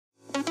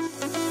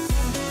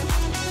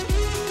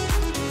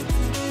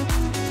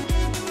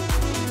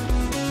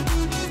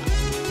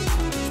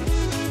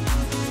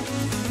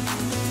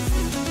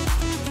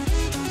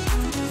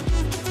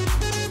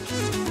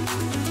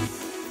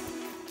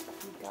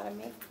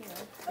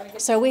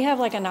So we have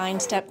like a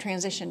 9-step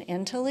transition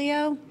into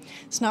Leo.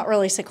 It's not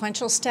really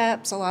sequential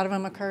steps. A lot of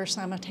them occur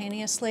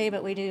simultaneously,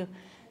 but we do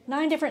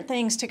 9 different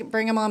things to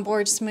bring them on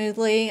board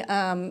smoothly.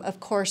 Of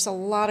course, a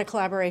lot of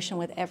collaboration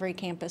with every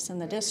campus in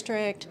the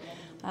district.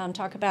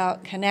 Talk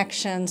about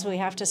connections. We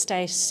have to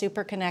stay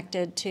super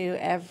connected to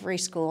every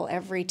school,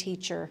 every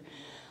teacher.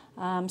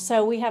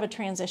 So we have a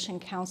transition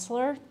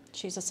counselor.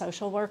 She's a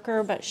social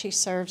worker, but she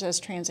serves as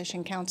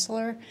transition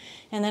counselor.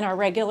 And then our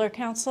regular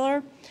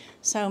counselor.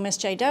 So Miss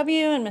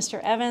J.W. and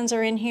Mr. Evans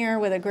are in here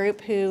with a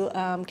group who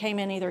came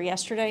in either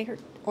yesterday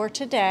or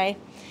today,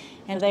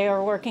 and they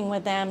are working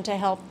with them to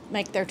help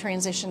make their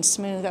transition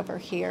smooth over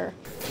here.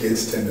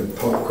 Kids tend to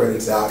pump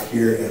credits out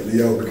here at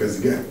Leo because,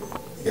 again,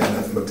 you got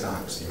nothing but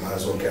time, so you might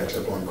as well catch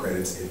up on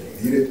credits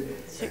if you need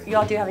it. So you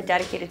all do have a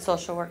dedicated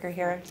social worker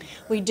here?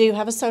 We do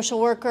have a social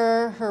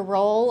worker.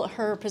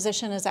 Her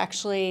position is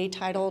actually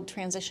titled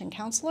transition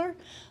counselor,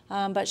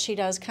 but she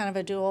does kind of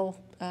a dual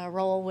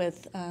role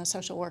with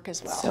social work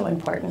as well. So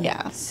important.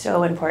 Yeah.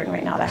 So important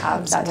right now to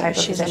have that type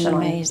of position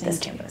on this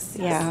campus.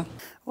 Yes. Yeah.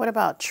 What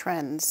about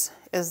trends?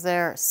 Is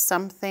there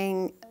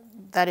something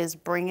that is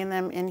bringing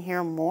them in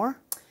here more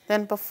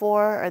than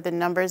before? Are the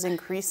numbers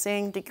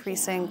increasing,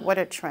 decreasing? Yeah. What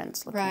are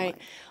trends looking like?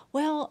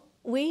 Well,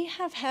 we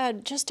have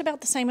had just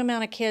about the same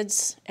amount of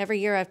kids every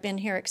year I've been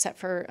here, except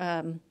for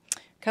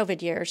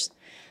COVID years.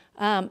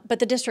 But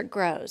the district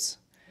grows.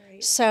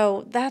 Right.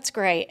 So that's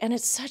great. And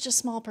it's such a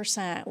small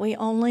percent. We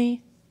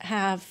only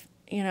have,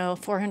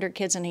 400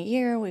 kids in a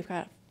year. We've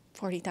got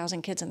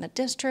 40,000 kids in the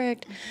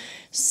district. Mm-hmm.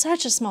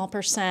 Such a small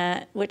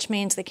percent, which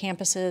means the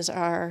campuses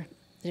are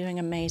doing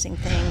amazing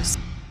things.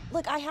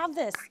 Look, I have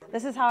this.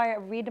 This is how I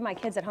read to my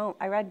kids at home.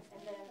 I read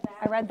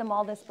them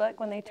all this book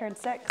when they turned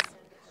 6.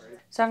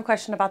 So I have a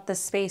question about this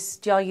space.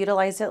 Do y'all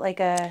utilize it like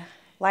a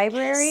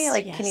library?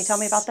 Yes. Can you tell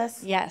me about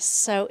this? Yes.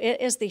 So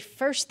it is the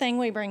first thing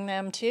we bring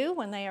them to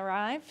when they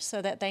arrive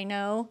so that they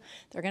know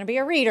they're going to be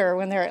a reader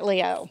when they're at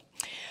Leo.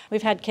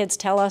 We've had kids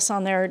tell us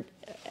on their,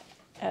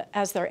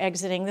 as they're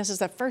exiting, this is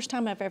the first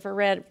time I've ever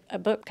read a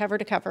book cover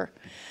to cover.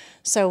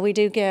 So we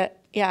do get,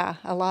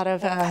 a lot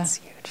of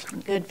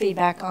good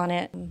feedback on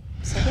it.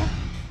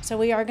 So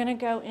we are going to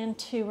go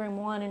into room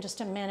 1 in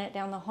just a minute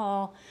down the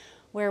hall,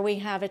 where we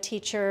have a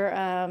teacher,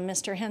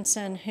 Mr.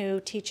 Henson, who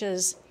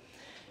teaches,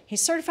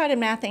 he's certified in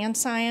math and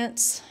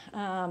science,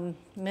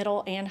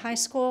 middle and high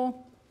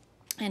school,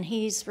 and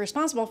he's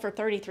responsible for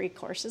 33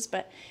 courses,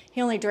 but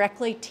he only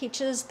directly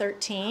teaches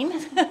 13.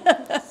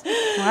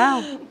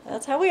 Wow.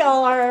 That's how we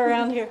all are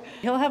around here.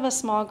 He'll have a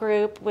small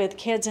group with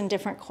kids in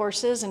different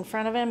courses in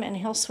front of him, and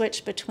he'll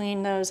switch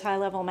between those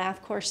high-level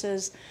math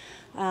courses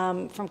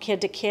from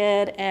kid to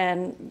kid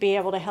and be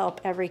able to help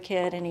every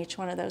kid in each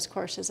one of those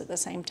courses at the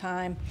same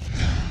time.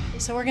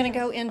 So we're going to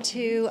go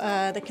into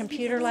the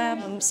computer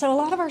lab. So a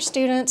lot of our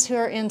students who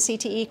are in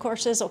CTE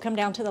courses will come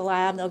down to the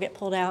lab. They'll get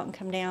pulled out and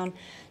come down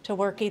to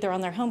work either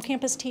on their home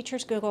campus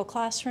teacher's Google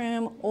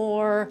Classroom,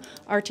 or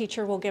our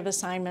teacher will give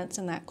assignments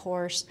in that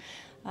course.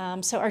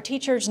 So our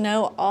teachers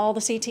know all the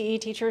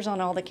CTE teachers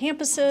on all the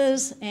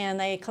campuses, and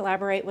they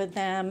collaborate with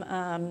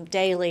them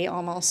daily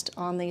almost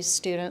on these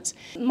students.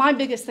 My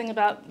biggest thing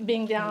about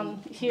being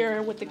down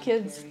here with the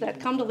kids that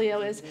come to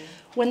Leo is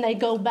when they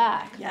go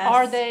back,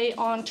 are they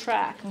on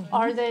track? Mm-hmm.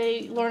 Are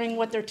they learning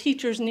what their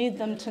teachers need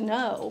them to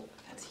know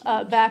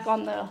back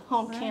on the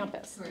home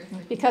campus?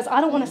 Because I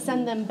don't want to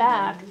send them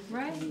back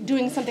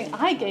doing something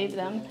I gave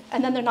them,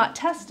 and then they're not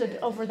tested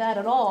over that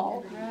at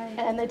all,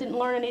 and they didn't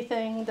learn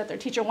anything that their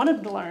teacher wanted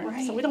them to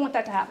learn. So we don't want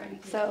that to happen.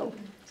 So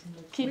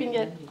keeping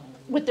it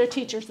with their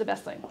teachers the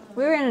best thing.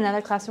 We were in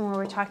another classroom where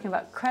we were talking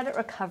about credit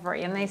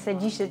recovery, and they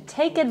said you should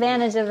take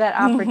advantage of that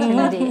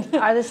opportunity.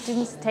 Are the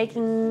students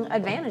taking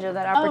advantage of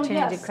that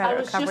opportunity to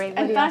credit recovery?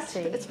 What do you see?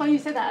 It's funny you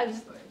say that.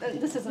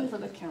 This isn't for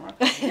the camera.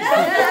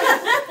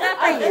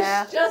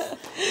 Just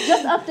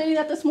updating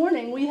that this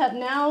morning. We have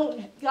now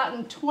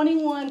gotten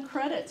 21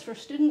 credits for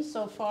students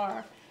so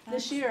far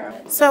this year.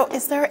 So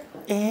is there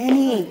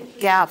any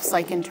gaps,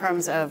 like in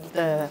terms of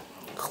the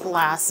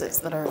classes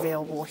that are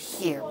available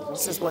here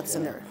versus what's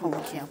in their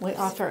home campus? We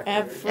offer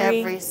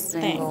every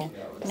single.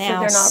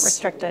 Now, so they're not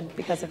restricted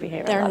because of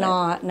behavior? They're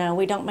not. No,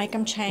 we don't make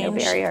them change. No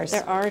barriers.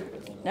 There are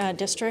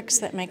districts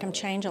that make them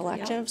change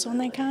electives when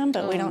they come,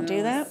 but we don't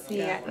do that.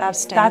 Yeah,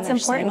 that's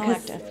important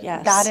because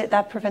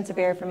that prevents a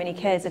barrier for many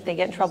kids if they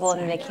get in trouble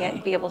and they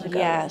can't be able to go.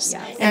 Yes,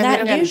 and that they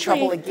don't get in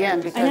trouble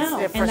again because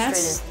they're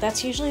frustrated. And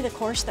that's usually the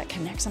course that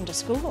connects them to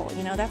school.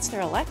 That's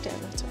their elective.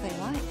 That's what they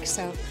like.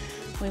 So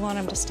we want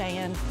them to stay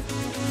in.